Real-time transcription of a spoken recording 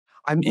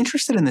I'm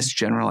interested in this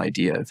general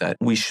idea that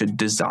we should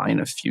design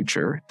a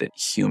future that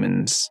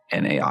humans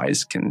and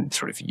AIs can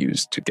sort of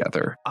use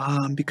together,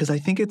 because I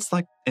think it's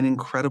like an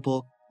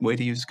incredible way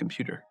to use a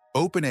computer.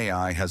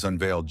 OpenAI has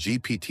unveiled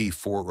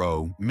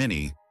GPT-4o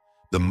Mini,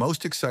 the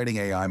most exciting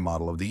AI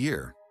model of the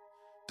year.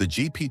 The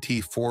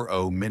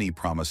GPT-4o Mini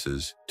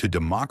promises to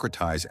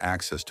democratize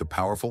access to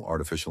powerful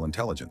artificial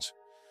intelligence.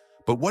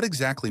 But what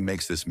exactly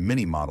makes this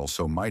mini model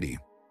so mighty?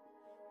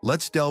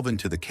 Let's delve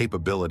into the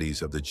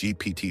capabilities of the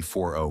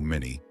GPT-4o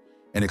Mini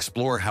and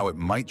explore how it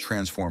might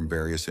transform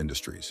various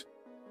industries.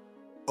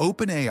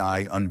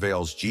 OpenAI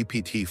unveils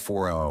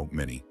GPT-4o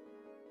Mini.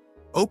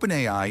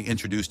 OpenAI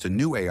introduced a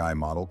new AI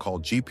model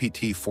called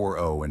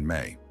GPT-4o in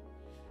May.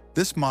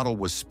 This model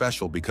was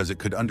special because it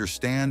could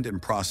understand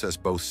and process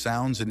both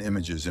sounds and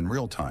images in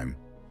real time.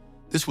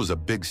 This was a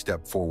big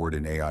step forward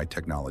in AI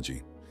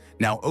technology.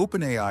 Now,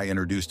 OpenAI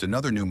introduced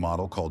another new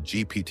model called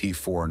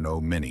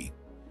GPT-4o Mini.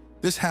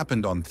 This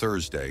happened on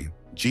Thursday.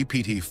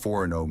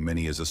 GPT-4o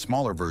Mini is a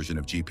smaller version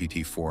of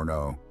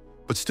GPT-4o,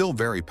 but still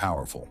very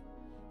powerful.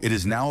 It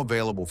is now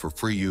available for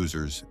free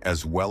users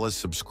as well as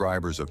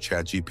subscribers of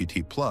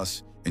ChatGPT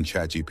Plus and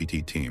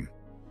ChatGPT Team.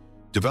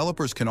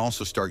 Developers can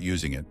also start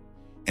using it,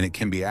 and it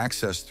can be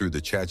accessed through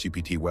the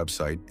ChatGPT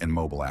website and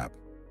mobile app.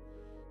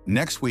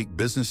 Next week,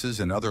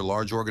 businesses and other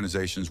large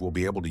organizations will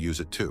be able to use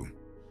it too.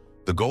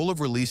 The goal of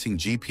releasing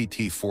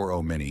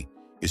GPT-4o Mini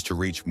is to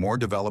reach more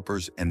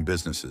developers and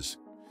businesses.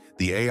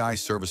 The AI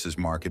services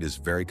market is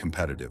very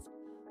competitive,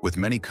 with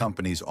many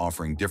companies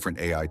offering different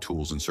AI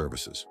tools and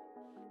services.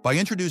 By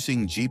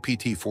introducing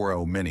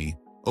GPT-4o Mini,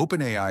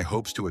 OpenAI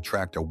hopes to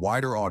attract a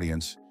wider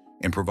audience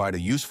and provide a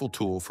useful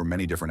tool for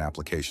many different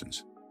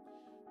applications.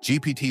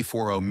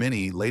 GPT-4o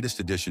Mini, latest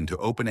addition to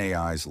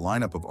OpenAI's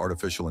lineup of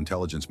artificial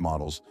intelligence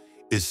models,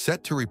 is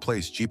set to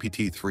replace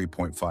GPT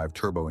 3.5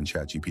 Turbo in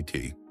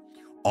ChatGPT,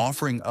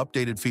 offering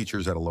updated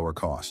features at a lower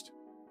cost.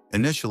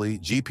 Initially,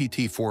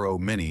 GPT-4o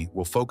Mini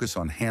will focus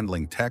on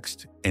handling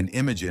text and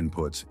image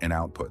inputs and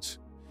outputs.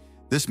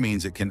 This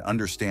means it can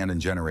understand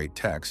and generate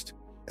text,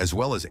 as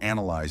well as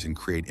analyze and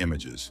create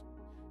images.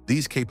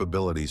 These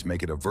capabilities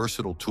make it a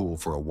versatile tool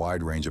for a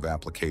wide range of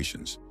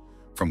applications,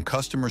 from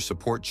customer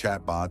support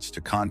chatbots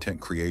to content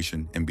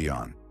creation and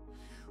beyond.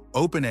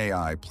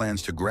 OpenAI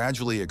plans to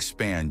gradually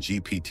expand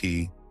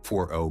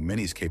GPT-4o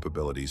Mini's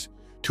capabilities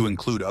to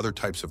include other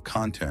types of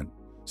content,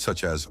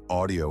 such as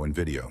audio and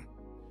video.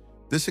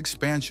 This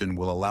expansion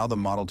will allow the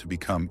model to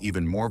become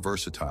even more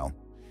versatile,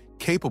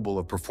 capable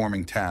of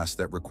performing tasks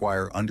that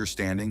require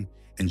understanding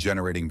and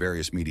generating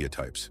various media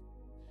types.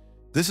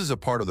 This is a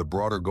part of the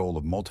broader goal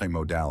of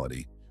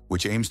multimodality,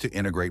 which aims to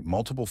integrate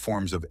multiple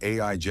forms of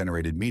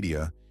AI-generated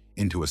media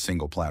into a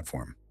single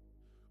platform.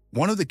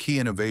 One of the key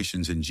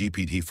innovations in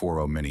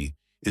GPT-4o Mini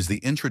is the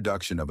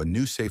introduction of a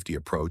new safety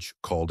approach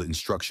called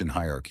instruction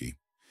hierarchy.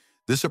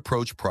 This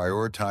approach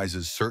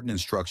prioritizes certain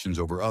instructions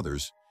over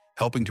others,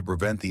 helping to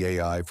prevent the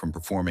AI from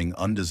performing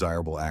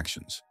undesirable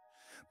actions.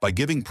 By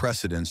giving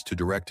precedence to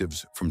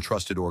directives from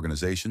trusted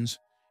organizations,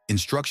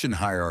 instruction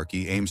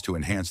hierarchy aims to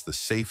enhance the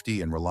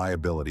safety and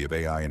reliability of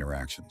AI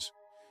interactions.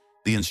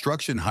 The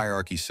instruction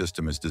hierarchy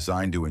system is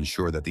designed to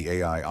ensure that the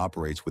AI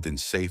operates within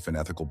safe and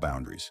ethical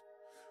boundaries.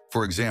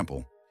 For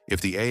example,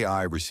 if the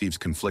AI receives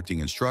conflicting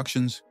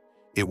instructions,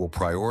 it will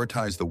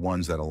prioritize the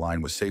ones that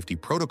align with safety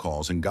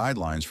protocols and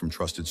guidelines from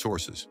trusted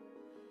sources.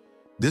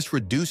 This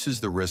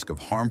reduces the risk of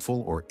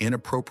harmful or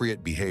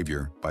inappropriate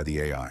behavior by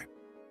the AI.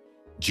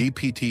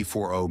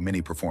 GPT-4o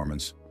Mini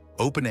performance,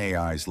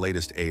 OpenAI's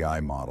latest AI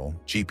model,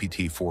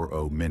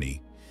 GPT-4o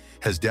Mini,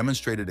 has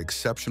demonstrated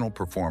exceptional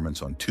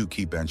performance on two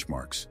key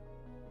benchmarks: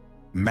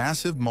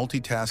 massive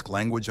multitask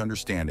language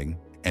understanding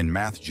and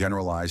math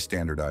generalized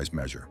standardized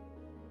measure.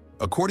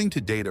 According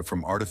to data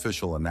from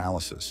Artificial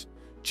Analysis,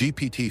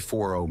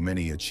 GPT-4o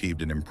Mini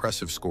achieved an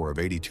impressive score of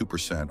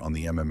 82% on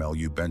the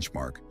MMLU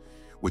benchmark,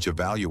 which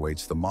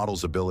evaluates the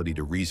model's ability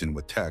to reason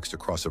with text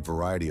across a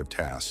variety of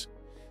tasks.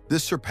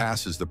 This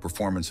surpasses the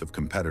performance of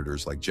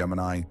competitors like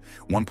Gemini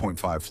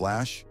 1.5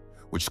 Flash,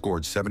 which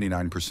scored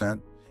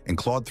 79%, and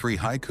Claude 3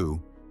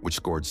 Haiku, which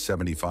scored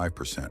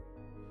 75%.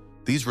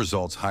 These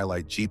results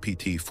highlight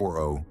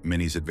GPT-4o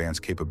Mini's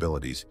advanced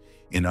capabilities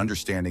in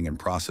understanding and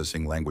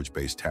processing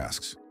language-based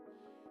tasks.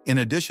 In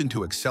addition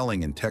to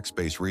excelling in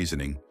text-based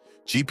reasoning,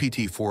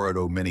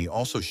 GPT-4o Mini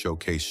also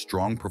showcased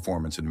strong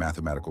performance in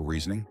mathematical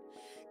reasoning.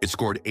 It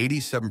scored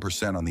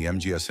 87% on the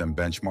MGSM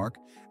benchmark,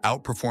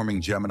 outperforming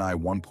Gemini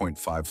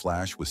 1.5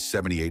 Flash with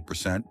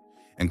 78%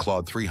 and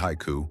Claude 3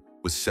 Haiku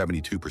with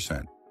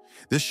 72%.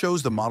 This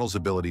shows the model's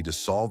ability to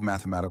solve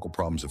mathematical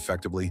problems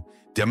effectively,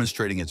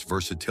 demonstrating its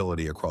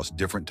versatility across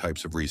different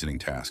types of reasoning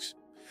tasks.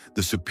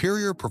 The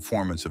superior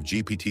performance of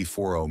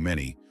GPT-4o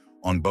Mini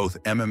on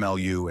both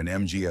MMLU and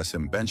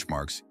MGSM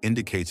benchmarks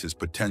indicates its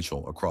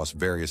potential across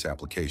various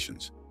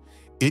applications.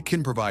 It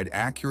can provide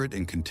accurate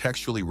and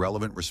contextually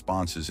relevant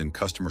responses in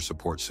customer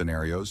support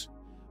scenarios,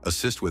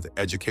 assist with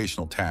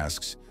educational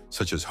tasks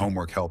such as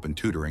homework help and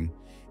tutoring,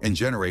 and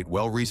generate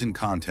well-reasoned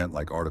content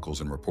like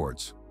articles and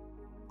reports.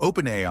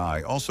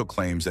 OpenAI also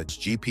claims that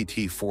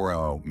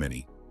GPT-4o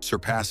Mini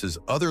surpasses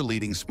other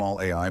leading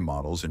small AI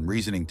models in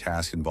reasoning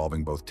tasks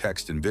involving both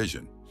text and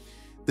vision.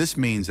 This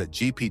means that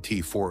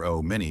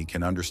GPT-4o Mini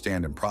can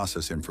understand and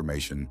process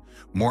information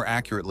more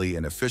accurately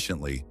and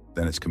efficiently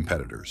than its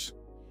competitors.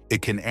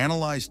 It can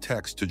analyze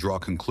text to draw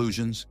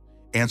conclusions,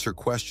 answer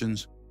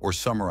questions, or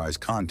summarize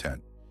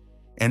content,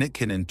 and it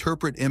can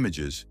interpret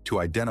images to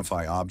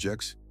identify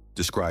objects,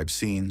 describe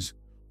scenes,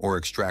 or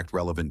extract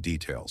relevant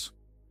details.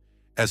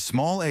 As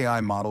small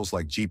AI models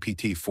like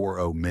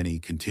GPT-4o Mini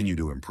continue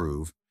to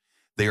improve,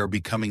 they are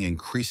becoming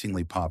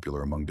increasingly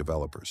popular among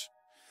developers.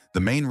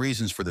 The main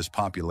reasons for this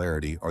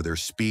popularity are their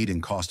speed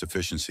and cost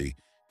efficiency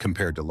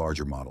compared to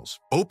larger models.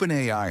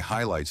 OpenAI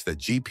highlights that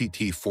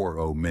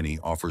GPT-4o Mini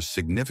offers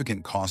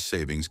significant cost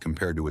savings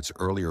compared to its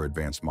earlier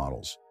advanced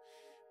models,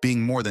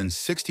 being more than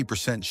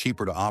 60%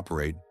 cheaper to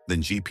operate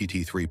than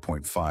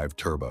GPT-3.5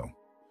 Turbo.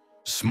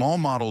 Small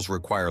models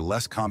require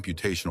less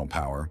computational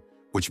power,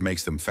 which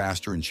makes them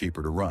faster and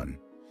cheaper to run.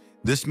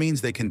 This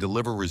means they can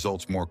deliver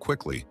results more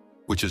quickly,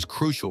 which is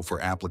crucial for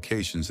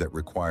applications that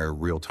require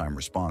real-time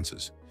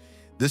responses.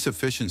 This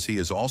efficiency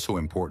is also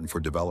important for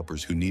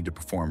developers who need to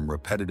perform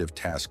repetitive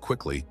tasks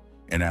quickly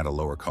and at a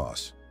lower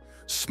cost.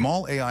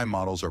 Small AI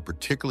models are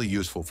particularly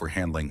useful for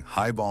handling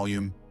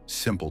high-volume,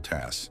 simple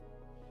tasks.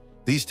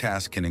 These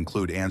tasks can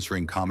include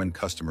answering common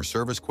customer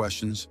service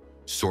questions,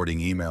 sorting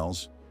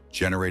emails,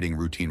 generating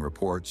routine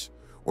reports,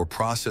 or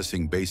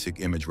processing basic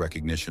image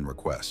recognition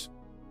requests.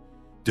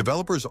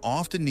 Developers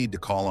often need to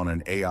call on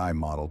an AI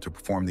model to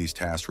perform these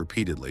tasks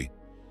repeatedly,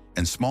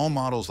 and small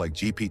models like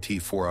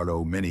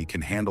GPT-4o Mini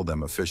can handle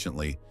them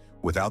efficiently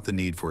without the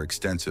need for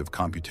extensive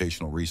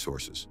computational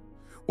resources.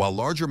 While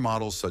larger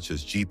models such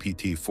as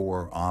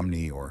GPT-4o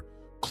Omni or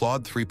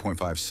Claude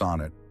 3.5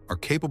 Sonnet are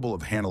capable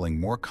of handling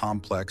more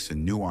complex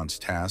and nuanced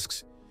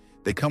tasks,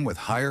 they come with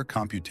higher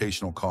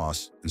computational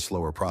costs and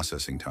slower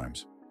processing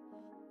times.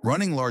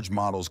 Running large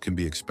models can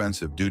be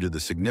expensive due to the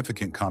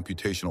significant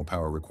computational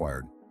power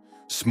required.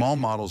 Small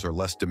models are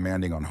less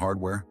demanding on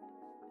hardware,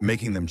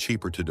 making them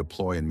cheaper to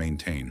deploy and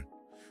maintain.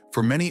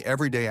 For many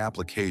everyday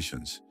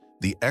applications,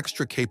 the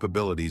extra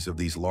capabilities of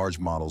these large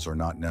models are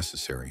not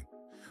necessary.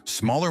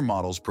 Smaller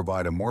models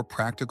provide a more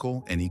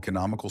practical and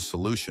economical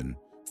solution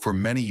for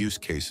many use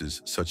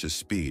cases such as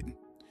speed.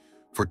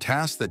 For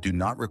tasks that do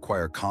not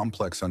require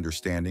complex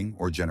understanding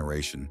or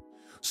generation,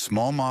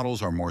 small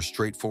models are more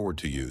straightforward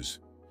to use.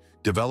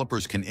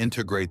 Developers can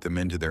integrate them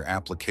into their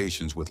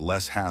applications with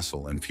less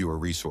hassle and fewer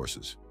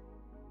resources.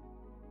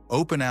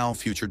 OpenAI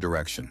Future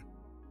Direction.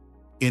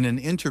 In an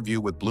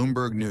interview with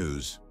Bloomberg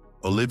News,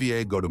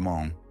 Olivier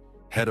Godemont,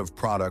 head of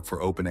product for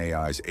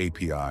OpenAI's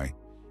API,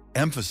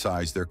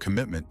 emphasized their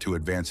commitment to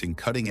advancing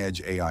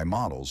cutting-edge AI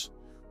models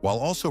while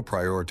also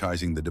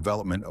prioritizing the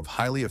development of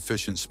highly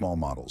efficient small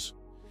models.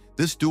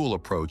 This dual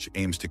approach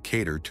aims to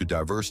cater to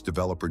diverse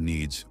developer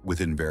needs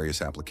within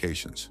various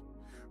applications.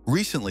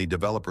 Recently,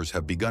 developers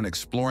have begun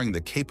exploring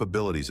the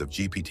capabilities of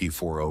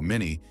GPT-4o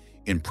Mini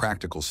in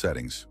practical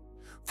settings.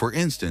 For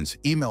instance,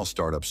 email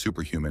startup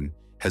Superhuman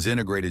has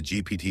integrated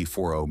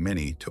GPT-4o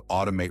Mini to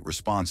automate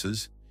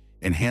responses,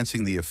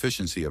 enhancing the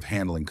efficiency of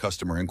handling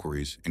customer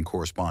inquiries and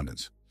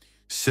correspondence.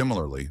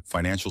 Similarly,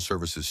 financial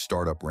services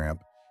startup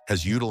Ramp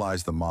has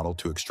utilized the model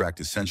to extract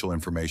essential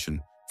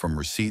information from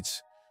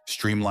receipts,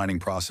 streamlining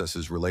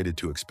processes related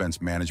to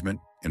expense management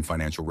and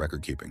financial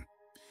record keeping.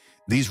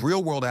 These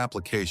real-world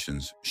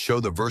applications show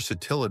the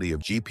versatility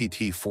of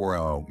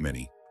GPT-4o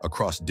Mini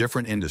across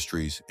different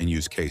industries and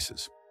use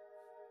cases.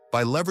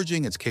 By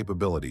leveraging its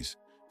capabilities,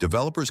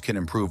 developers can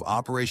improve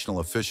operational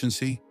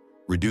efficiency,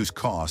 reduce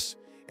costs,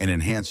 and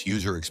enhance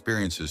user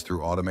experiences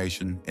through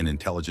automation and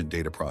intelligent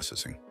data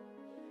processing.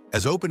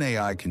 As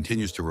OpenAI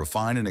continues to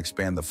refine and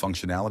expand the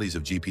functionalities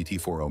of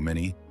GPT-4o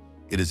Mini,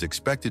 it is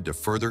expected to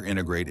further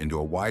integrate into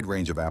a wide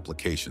range of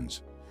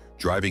applications,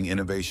 driving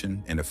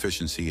innovation and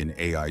efficiency in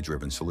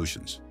AI-driven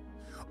solutions.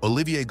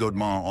 Olivier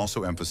Godemont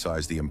also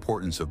emphasized the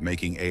importance of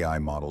making AI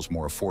models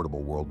more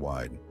affordable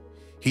worldwide.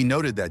 He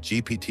noted that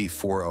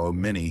GPT-4o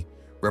Mini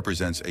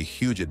represents a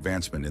huge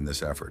advancement in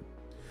this effort.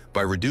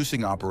 By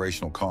reducing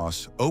operational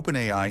costs,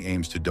 OpenAI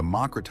aims to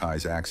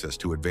democratize access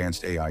to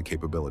advanced AI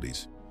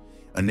capabilities,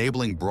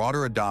 enabling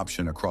broader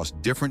adoption across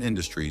different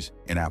industries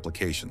and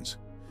applications.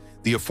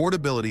 The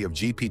affordability of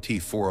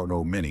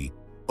GPT-4o Mini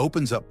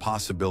opens up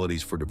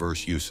possibilities for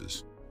diverse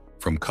uses,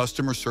 from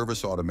customer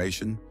service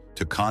automation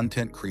to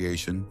content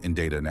creation and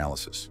data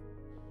analysis.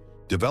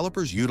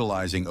 Developers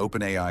utilizing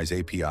OpenAI's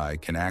API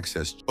can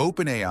access.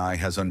 OpenAI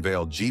has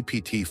unveiled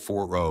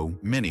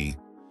GPT-4o Mini,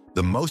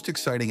 the most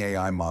exciting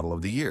AI model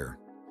of the year.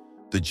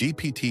 The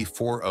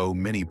GPT-4o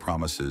Mini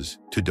promises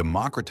to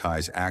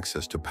democratize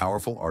access to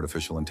powerful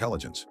artificial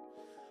intelligence.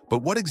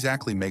 But what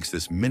exactly makes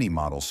this mini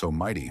model so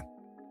mighty?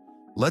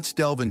 Let's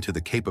delve into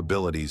the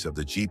capabilities of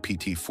the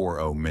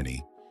GPT-4o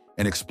Mini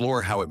and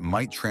explore how it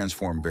might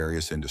transform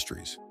various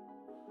industries.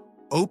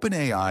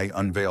 OpenAI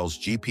unveils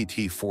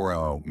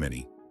GPT-4o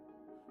Mini.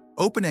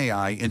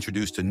 OpenAI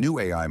introduced a new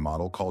AI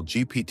model called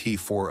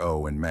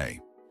GPT-4o in May.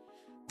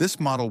 This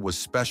model was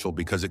special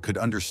because it could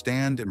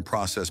understand and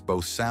process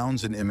both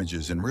sounds and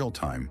images in real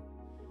time.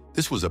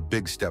 This was a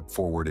big step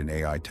forward in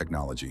AI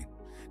technology.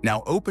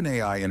 Now,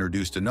 OpenAI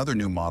introduced another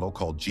new model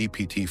called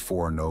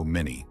GPT-4o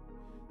Mini.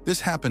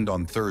 This happened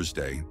on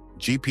Thursday.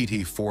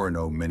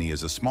 GPT-4o Mini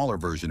is a smaller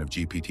version of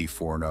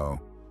GPT-4o,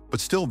 but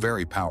still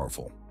very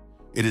powerful.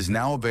 It is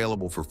now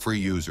available for free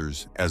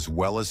users as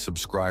well as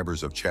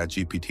subscribers of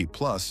ChatGPT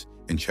Plus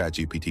and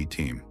ChatGPT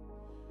Team.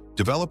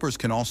 Developers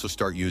can also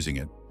start using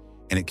it,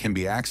 and it can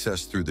be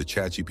accessed through the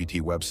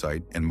ChatGPT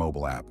website and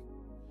mobile app.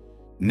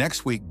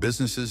 Next week,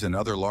 businesses and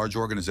other large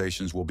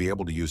organizations will be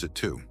able to use it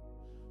too.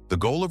 The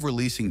goal of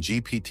releasing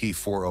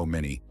GPT-4o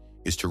Mini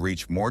is to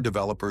reach more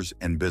developers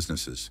and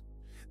businesses.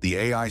 The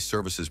AI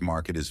services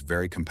market is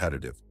very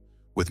competitive,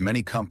 with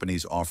many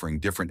companies offering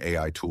different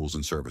AI tools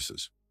and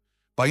services.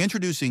 By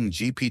introducing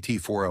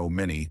GPT-4o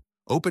Mini,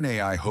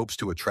 OpenAI hopes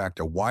to attract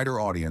a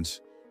wider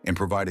audience and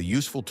provide a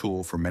useful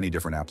tool for many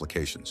different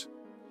applications.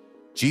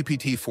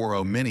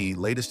 GPT-4o Mini,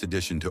 latest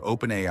addition to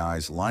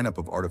OpenAI's lineup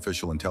of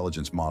artificial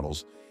intelligence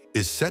models,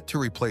 is set to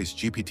replace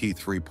GPT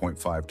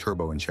 3.5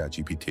 Turbo in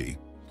ChatGPT,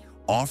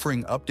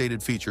 offering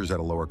updated features at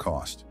a lower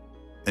cost.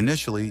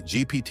 Initially,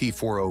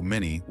 GPT-4o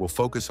Mini will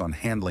focus on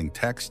handling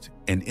text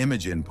and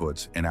image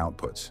inputs and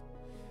outputs.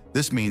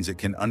 This means it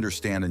can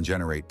understand and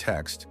generate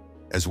text,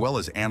 as well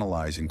as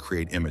analyze and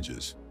create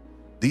images.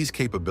 These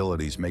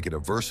capabilities make it a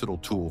versatile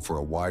tool for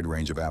a wide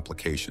range of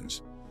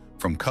applications,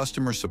 from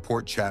customer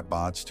support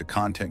chatbots to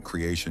content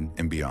creation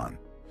and beyond.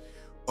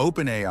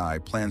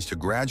 OpenAI plans to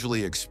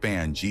gradually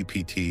expand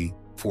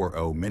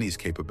GPT-4o Mini's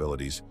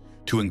capabilities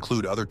to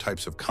include other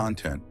types of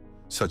content,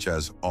 such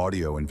as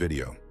audio and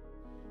video.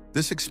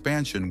 This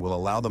expansion will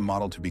allow the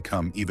model to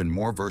become even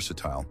more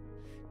versatile,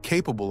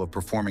 capable of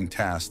performing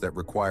tasks that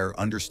require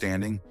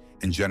understanding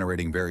and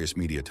generating various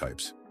media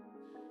types.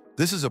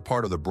 This is a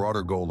part of the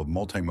broader goal of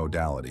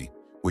multimodality,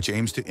 which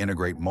aims to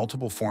integrate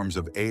multiple forms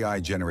of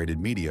AI-generated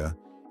media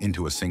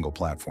into a single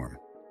platform.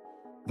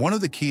 One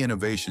of the key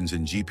innovations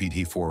in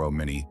GPT-4o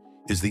Mini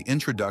is the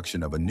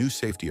introduction of a new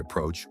safety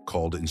approach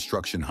called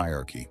instruction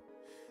hierarchy.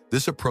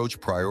 This approach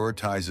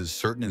prioritizes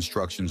certain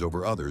instructions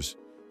over others,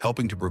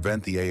 helping to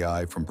prevent the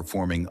AI from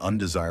performing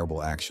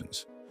undesirable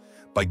actions.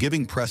 By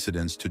giving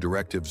precedence to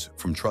directives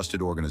from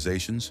trusted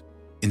organizations,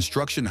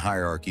 instruction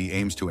hierarchy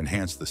aims to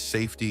enhance the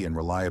safety and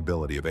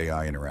reliability of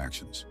AI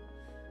interactions.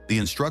 The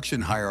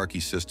instruction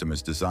hierarchy system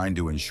is designed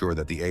to ensure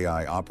that the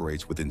AI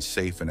operates within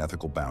safe and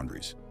ethical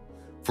boundaries.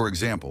 For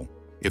example,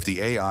 if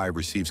the AI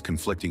receives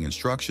conflicting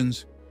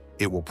instructions,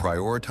 it will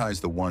prioritize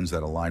the ones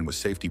that align with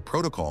safety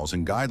protocols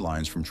and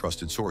guidelines from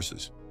trusted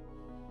sources.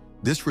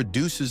 This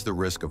reduces the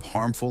risk of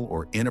harmful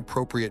or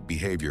inappropriate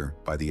behavior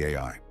by the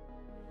AI.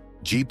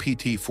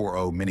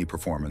 GPT-4o Mini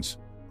performance,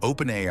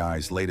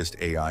 OpenAI's latest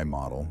AI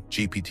model,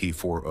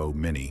 GPT-4o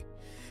Mini,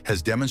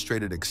 has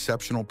demonstrated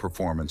exceptional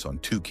performance on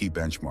two key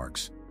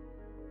benchmarks: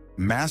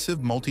 massive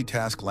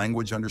multitask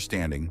language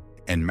understanding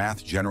and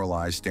math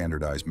generalized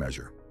standardized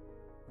measure.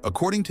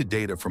 According to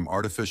data from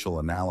artificial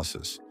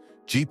analysis,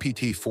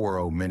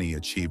 GPT-4o Mini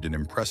achieved an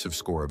impressive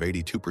score of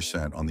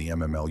 82% on the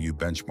MMLU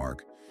benchmark,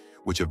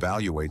 which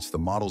evaluates the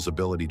model's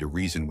ability to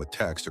reason with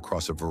text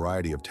across a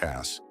variety of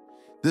tasks.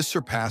 This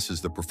surpasses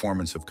the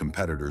performance of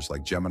competitors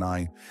like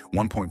Gemini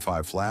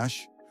 1.5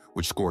 Flash,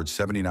 which scored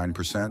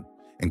 79%,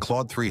 and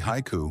Claude 3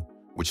 Haiku,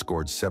 which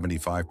scored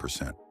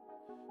 75%.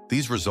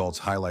 These results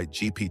highlight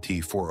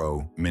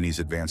GPT-4o Mini's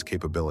advanced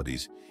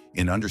capabilities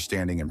in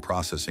understanding and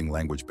processing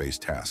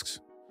language-based tasks.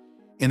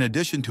 In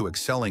addition to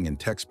excelling in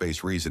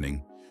text-based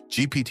reasoning,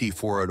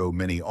 GPT-4o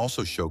Mini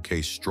also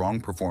showcased strong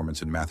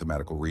performance in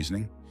mathematical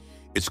reasoning.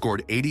 It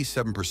scored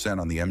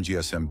 87% on the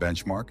MGSM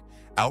benchmark,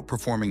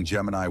 outperforming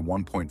Gemini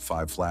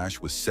 1.5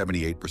 Flash with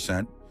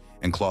 78%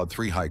 and Claude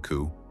 3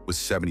 Haiku with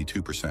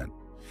 72%.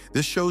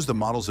 This shows the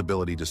model's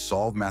ability to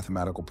solve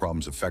mathematical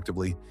problems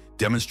effectively,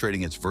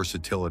 demonstrating its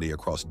versatility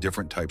across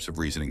different types of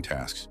reasoning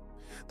tasks.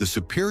 The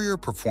superior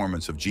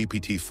performance of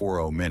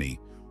GPT-4o Mini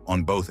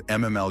on both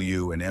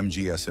MMLU and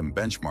MGSM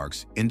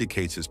benchmarks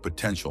indicates its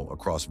potential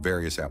across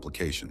various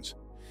applications.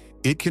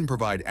 It can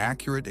provide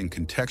accurate and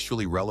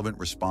contextually relevant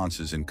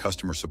responses in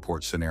customer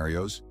support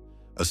scenarios,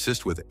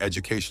 assist with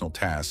educational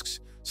tasks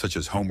such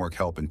as homework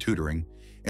help and tutoring,